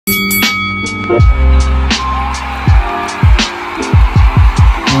What's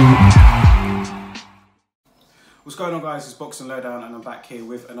going on, guys? It's Boxing Lowdown and I'm back here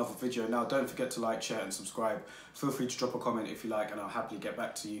with another video. Now, don't forget to like, share and subscribe. Feel free to drop a comment if you like and I'll happily get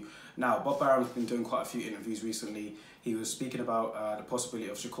back to you. Now, Bob Barham's been doing quite a few interviews recently. He was speaking about the possibility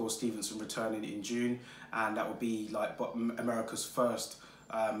of Shakur Stevenson returning in June, and that would be like America's first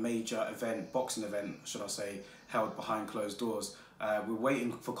major event, boxing event, should I say, held behind closed doors. We're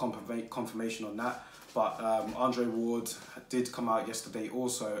waiting for confirmation on that, but Andre Ward did come out yesterday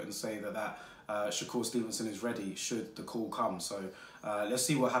also and say that Shakur Stevenson is ready should the call come. So let's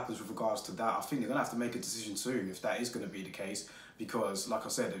see what happens with regards to that. I think they're going to have to make a decision soon if that is going to be the case, because like I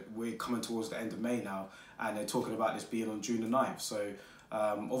said, we're coming towards the end of May now and they're talking about this being on June the 9th. So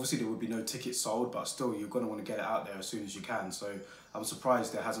obviously there would be no tickets sold, but still you're going to want to get it out there as soon as you can. So I'm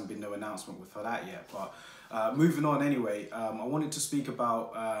surprised there hasn't been no announcement for that yet. But moving on anyway, I wanted to speak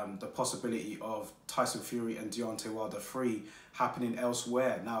about the possibility of Tyson Fury and Deontay Wilder 3 happening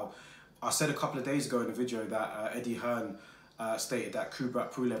elsewhere. Now, I said a couple of days ago in a video that Eddie Hearn stated that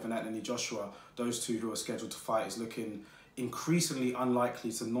Kubrat Pulev and Anthony Joshua, those two who are scheduled to fight, is looking increasingly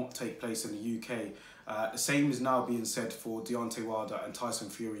unlikely to not take place in the UK. The same is now being said for Deontay Wilder and Tyson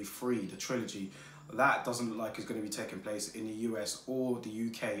Fury 3, the trilogy. That doesn't look like it's going to be taking place in the US or the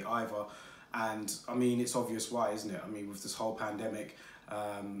UK either. And I mean, it's obvious why, isn't it? I mean, with this whole pandemic,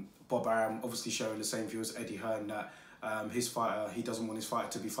 Bob Arum obviously showing the same view as Eddie Hearn that his fighter, he doesn't want his fighter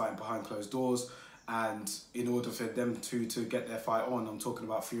to be fighting behind closed doors, and in order for them to get their fight on, I'm talking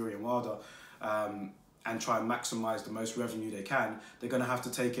about Fury and Wilder, and try and maximise the most revenue they can, they're going to have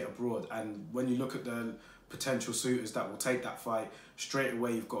to take it abroad. And when you look at the potential suitors that will take that fight, straight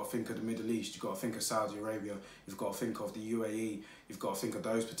away you've got to think of the Middle East, you've got to think of Saudi Arabia, you've got to think of the UAE, you've got to think of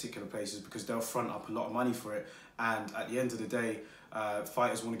those particular places, because they'll front up a lot of money for it. And at the end of the day,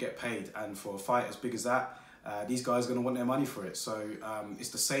 fighters want to get paid, and for a fight as big as that, these guys are going to want their money for it. So it's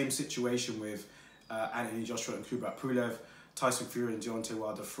the same situation with Anthony Joshua and Kubrat Pulev. Tyson Fury and Deontay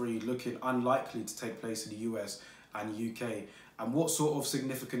Wilder 3 looking unlikely to take place in the US and UK. And what sort of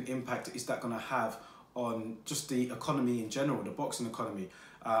significant impact is that going to have on just the economy in general, the boxing economy?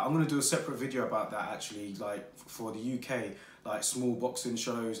 I'm going to do a separate video about that actually, like for the UK, like small boxing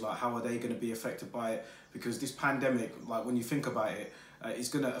shows, like how are they going to be affected by it? Because this pandemic, like when you think about it, it's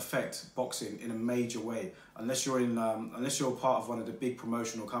going to affect boxing in a major way. Unless you're part of one of the big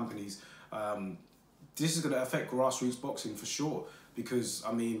promotional companies, this is going to affect grassroots boxing for sure. Because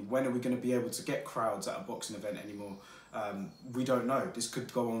I mean, when are we going to be able to get crowds at a boxing event anymore? We don't know. This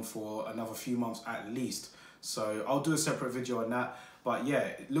could go on for another few months at least. So I'll do a separate video on that. But yeah,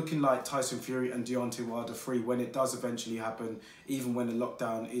 looking like Tyson Fury and Deontay Wilder 3, when it does eventually happen, even when the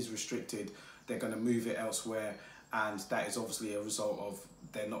lockdown is restricted, they're going to move it elsewhere. And that is obviously a result of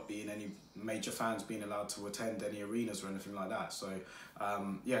there not being any major fans being allowed to attend any arenas or anything like that. So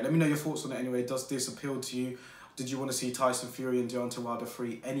yeah, let me know your thoughts on it anyway. Does this appeal to you? Did you want to see Tyson Fury and Deontay Wilder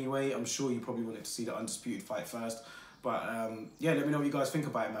 3 anyway? I'm sure you probably wanted to see the undisputed fight first. But yeah, let me know what you guys think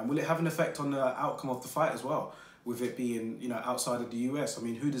about it, man. Will it have an effect on the outcome of the fight as well? With it being, you know, outside of the US? I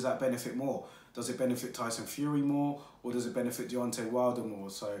mean, who does that benefit more? Does it benefit Tyson Fury more, or does it benefit Deontay Wilder more?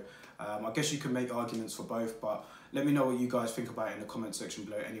 So I guess you can make arguments for both, but let me know what you guys think about it in the comment section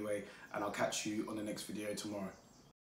below anyway, and I'll catch you on the next video tomorrow.